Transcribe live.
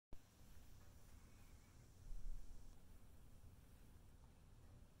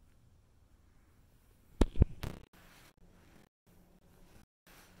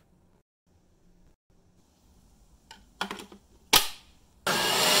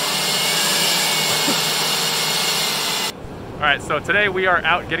Alright, so today we are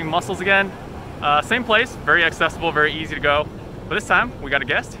out getting mussels again. Same place, very accessible, very easy to go. But this time, we got a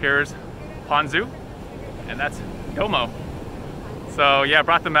guest. Here's Ponzu, and that's Domo. So yeah,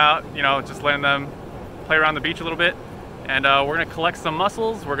 brought them out, you know, just letting them play around the beach a little bit. And we're gonna collect some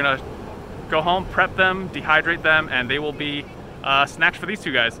mussels. We're gonna go home, prep them, dehydrate them, and they will be snacks for these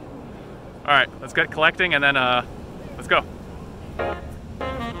two guys. Alright, let's get collecting and then let's go.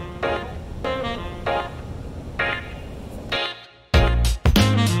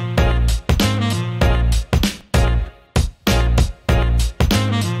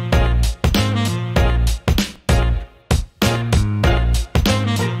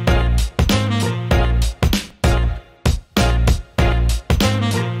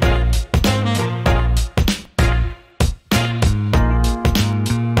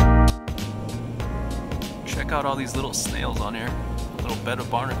 Check out all these little snails on here, a little bed of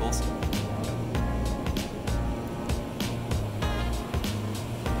barnacles.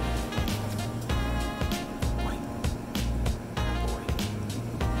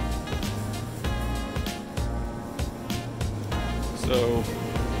 So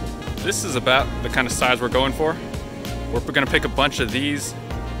this is about the kind of size we're going for. We're gonna pick a bunch of these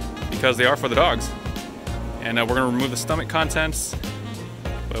because they are for the dogs. And we're gonna remove the stomach contents,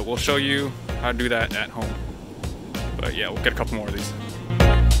 but we'll show you how to do that at home. But yeah, we'll get a couple more of these.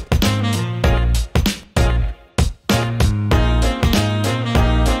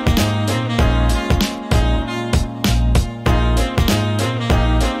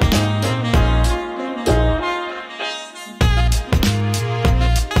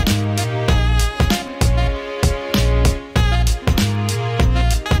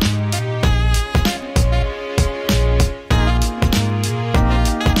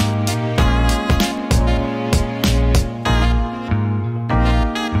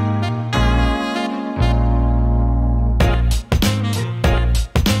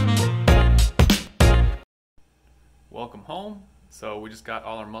 Welcome home. So we just got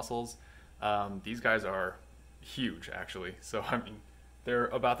all our mussels. These guys are huge, actually. So I mean, they're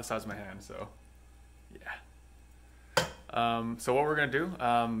about the size of my hand. So yeah. So what we're gonna do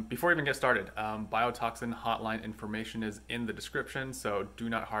before we even get started, BIOTOXIN hotline information is in the description. So do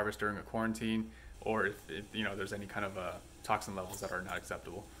not harvest during a quarantine, or if you know there's any kind of toxin levels that are not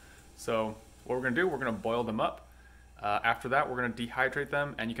acceptable. So what we're gonna do, we're gonna boil them up. After that, we're gonna dehydrate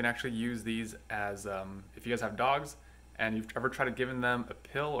them, and you can actually use these as if you guys have dogs and you've ever tried to giving them a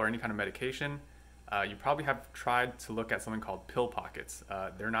pill or any kind of medication, you probably have tried to look at something called pill pockets.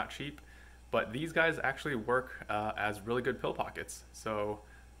 They're not cheap, but these guys actually work as really good pill pockets. So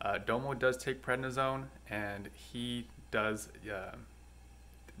Domo does take prednisone, and he does, you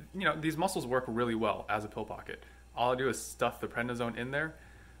know, these mussels work really well as a pill pocket. All I do is stuff the prednisone in there,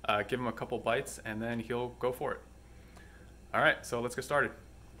 give him a couple bites, and then he'll go for it. All right, so let's get started.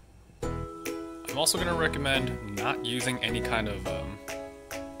 I'm also going to recommend not using any kind of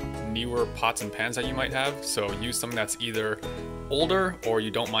newer pots and pans that you might have. So use something that's either older or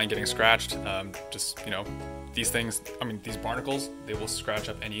you don't mind getting scratched. Just, you know, these things, I mean, these barnacles, they will scratch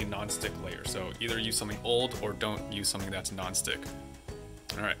up any non-stick layer. So either use something old or don't use something that's non-stick.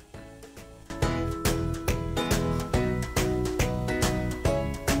 All right.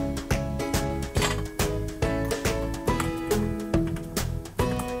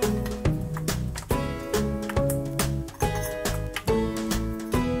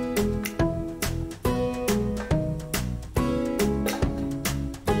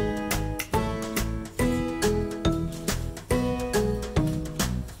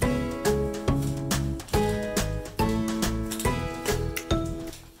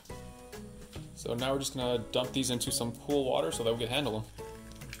 So now we're just gonna dump these into some cool water so that we can handle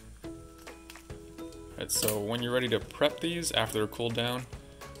them. Alright, so when you're ready to prep these after they're cooled down,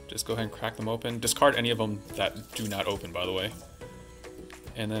 just go ahead and crack them open. Discard any of them that do not open, by the way.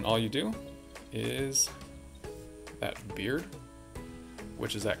 And then all you do is that beard,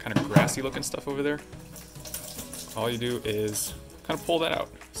 which is that kind of grassy looking stuff over there. All you do is kind of pull that out.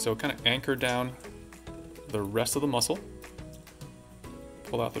 So kind of anchor down the rest of the mussel.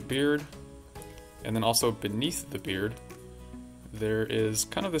 Pull out the beard. And then also beneath the beard, there is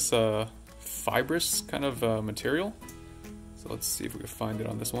kind of this fibrous kind of material. So let's see if we can find it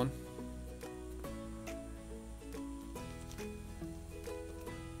on this one.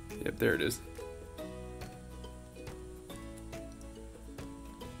 Yep, there it is.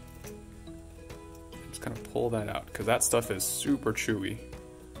 Just kind of pull that out, because that stuff is super chewy.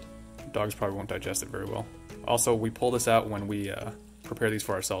 Dogs probably won't digest it very well. Also, we pull this out when we prepare these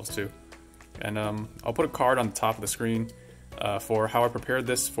for ourselves too. And I'll put a card on the top of the screen for how I prepared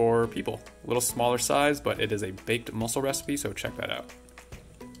this for people. A little smaller size, but it is a baked mussel recipe, so check that out.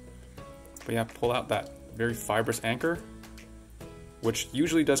 But yeah, pull out that very fibrous anchor, which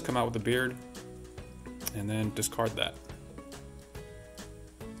usually does come out with a beard, and then discard that.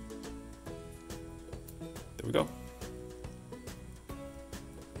 There we go.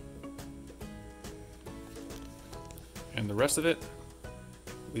 And the rest of it,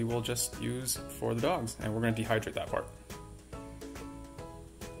 we will just use for the dogs, and we're gonna dehydrate that part.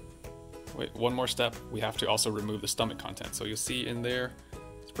 Wait, one more step. We have to also remove the stomach content. So you'll see in there,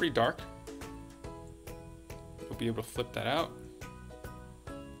 it's pretty dark. You'll be able to flip that out,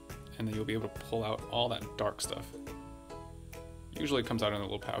 and then you'll be able to pull out all that dark stuff. Usually it comes out in a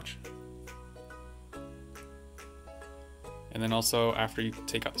little pouch. And then also, after you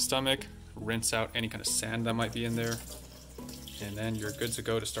take out the stomach, rinse out any kind of sand that might be in there, and then you're good to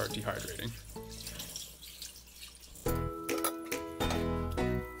go to start dehydrating.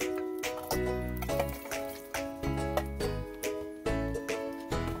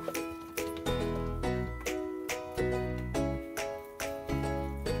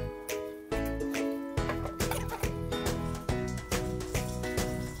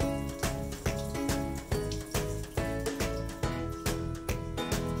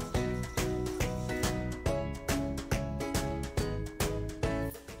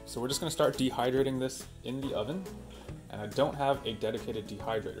 So we're just gonna start dehydrating this in the oven, and I don't have a dedicated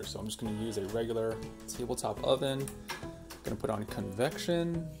dehydrator, so I'm just gonna use a regular tabletop oven. Gonna put on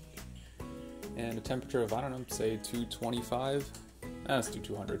convection and a temperature of, I don't know, say 225. Let's do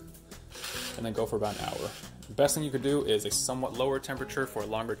 200, and then go for about an hour. The best thing you could do is a somewhat lower temperature for a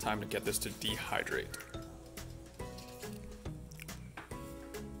longer time to get this to dehydrate.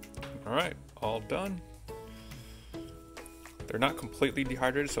 All right, all done. They're not completely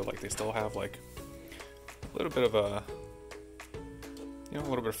dehydrated, so like they still have like a little bit of a, you know, a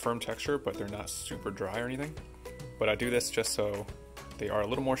little bit of firm texture, but they're not super dry or anything. But I do this just so they are a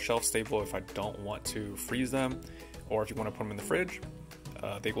little more shelf stable if I don't want to freeze them, or if you want to put them in the fridge.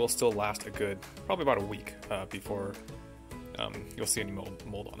 They will still last a good, probably about a week before you'll see any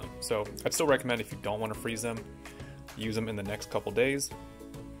mold on them. So I'd still recommend, if you don't want to freeze them, use them in the next couple days.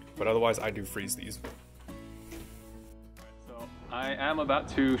 But otherwise, I do freeze these. I am about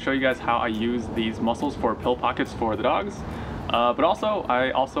to show you guys how I use these mussels for pill pockets for the dogs. But also,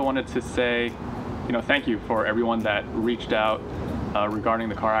 I also wanted to say, you know, thank you for everyone that reached out regarding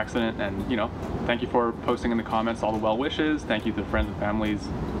the car accident, and, you know, thank you for posting in the comments all the well wishes. Thank you to the friends and families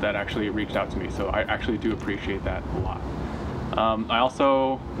that actually reached out to me. So I actually do appreciate that a lot. I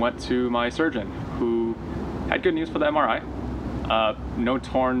also went to my surgeon, who had good news for the MRI. No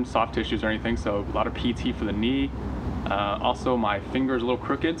torn soft tissues or anything, so a lot of PT for the knee. Also, my finger is a little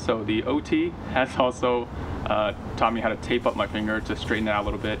crooked, so the OT has also taught me how to tape up my finger to straighten it out a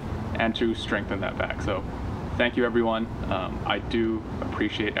little bit and to strengthen that back. So thank you, everyone. I do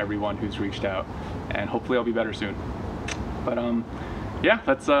appreciate everyone who's reached out, and hopefully I'll be better soon. But yeah,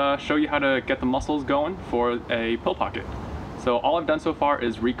 let's show you how to get the mussels going for a pill pocket. So all I've done so far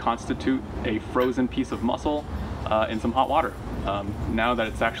is reconstitute a frozen piece of mussel in some hot water. Now that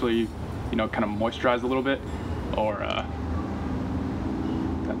it's actually, you know, kind of moisturized a little bit, or that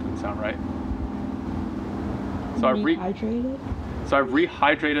doesn't sound right. So I've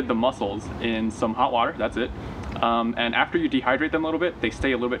rehydrated the mussels in some hot water. That's it. And after you dehydrate them a little bit, they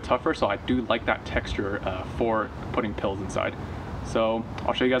stay a little bit tougher. So I do like that texture for putting pills inside. So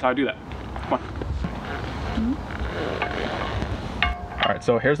I'll show you guys how I do that. Come on. All right.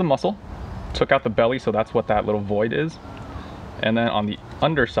 So here's the mussel. Took out the belly, so that's what that little void is. And then on the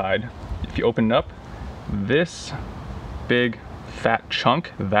underside, if you open it up, this big fat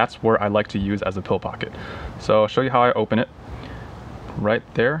chunk, that's where I like to use as a pill pocket. So I'll show you how I open it. Right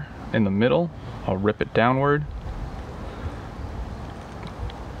there in the middle, I'll rip it downward.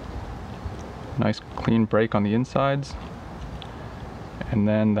 Nice clean break on the insides. And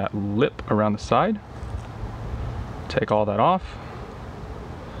then that lip around the side. Take all that off.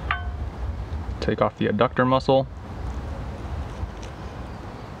 Take off the adductor muscle.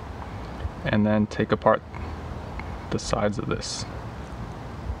 And then take apart the sides of this.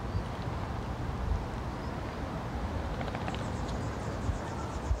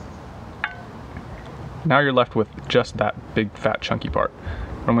 Now you're left with just that big fat chunky part.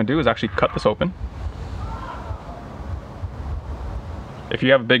 What I'm gonna do is actually cut this open. If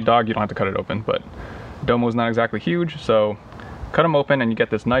you have a big dog, you don't have to cut it open, but Domo's not exactly huge, so cut them open and you get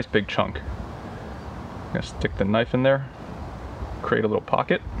this nice big chunk. I'm gonna stick the knife in there, create a little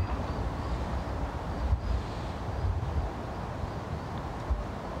pocket.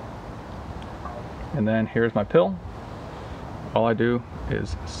 And then here's my pill. all I do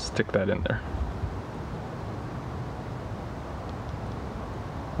is stick that in there.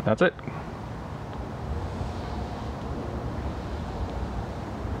 And that's it.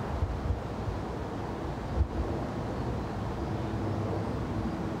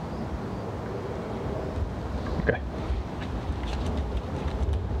 Okay.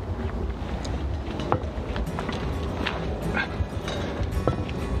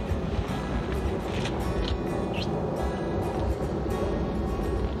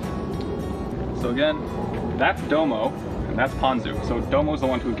 So again, that's Domo and that's Ponzu. So Domo's the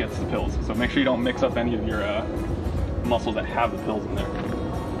one who gets the pills. So make sure you don't mix up any of your mussels that have the pills in there.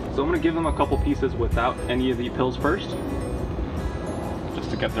 So I'm gonna give them a couple pieces without any of the pills first, just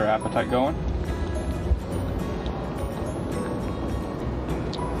to get their appetite going.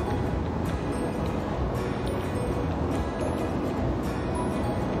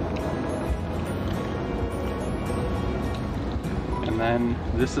 And then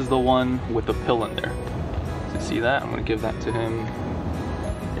this is the one with the pill in there. So see that? I'm gonna give that to him.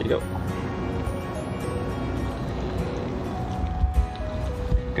 There you go.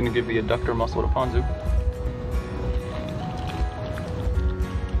 Gonna give the adductor mussel to Ponzu.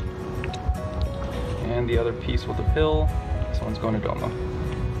 And the other piece with the pill, this one's going to Domo.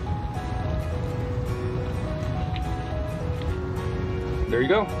 There you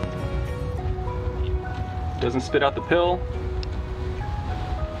go. Doesn't spit out the pill.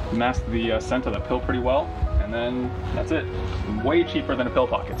 Mask the scent of the pill pretty well, and then that's it. Way cheaper than a pill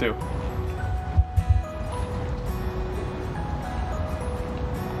pocket too.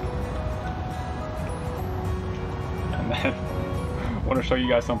 And then I want to show you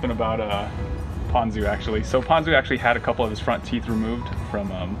guys something about Ponzu actually. So Ponzu actually had a couple of his front teeth removed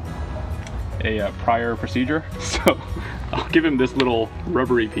from a prior procedure. So I'll give him this little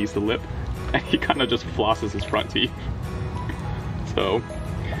rubbery piece, the lip, and he kind of just flosses his front teeth. So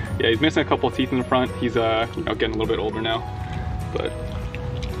yeah, he's missing a couple of teeth in the front. He's you know, getting a little bit older now, but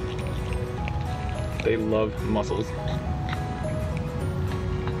they love mussels.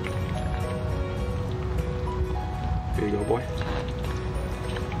 There you go, boy.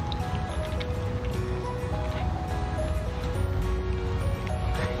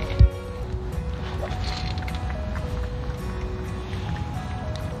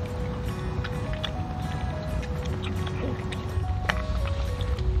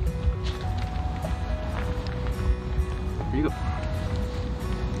 There you go.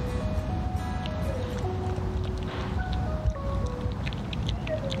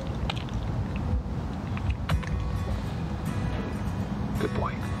 Good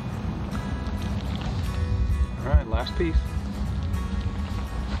boy. All right, last piece.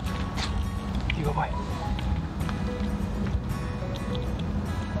 Here you go, boy.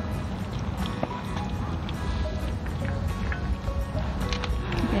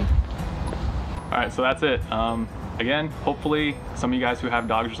 Okay. All right, so that's it. Again, hopefully some of you guys who have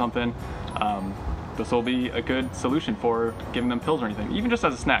dogs or something, this will be a good solution for giving them pills or anything. Even just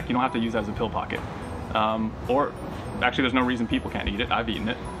as a snack, you don't have to use it as a pill pocket. Or actually there's no reason people can't eat it. I've eaten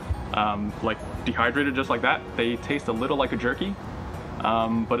it. Like dehydrated just like that. They taste a little like a jerky.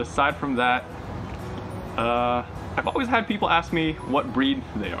 But aside from that, I've always had people ask me what breed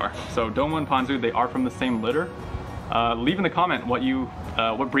they are. So Domo and Ponzu, they are from the same litter. Leave in the comment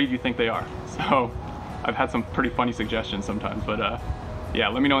what breed you think they are. So I've had some pretty funny suggestions sometimes, but yeah,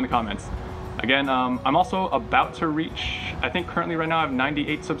 let me know in the comments. Again, I'm also about to reach, I think currently right now I have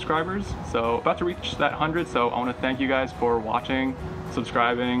 98 subscribers, so about to reach that 100, so I want to thank you guys for watching,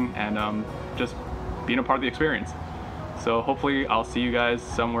 subscribing, and just being a part of the experience. So hopefully I'll see you guys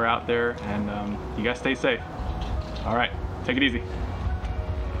somewhere out there, and you guys stay safe. All right, take it easy.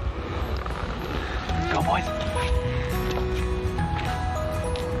 Go boys.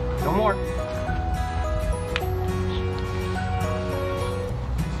 No more.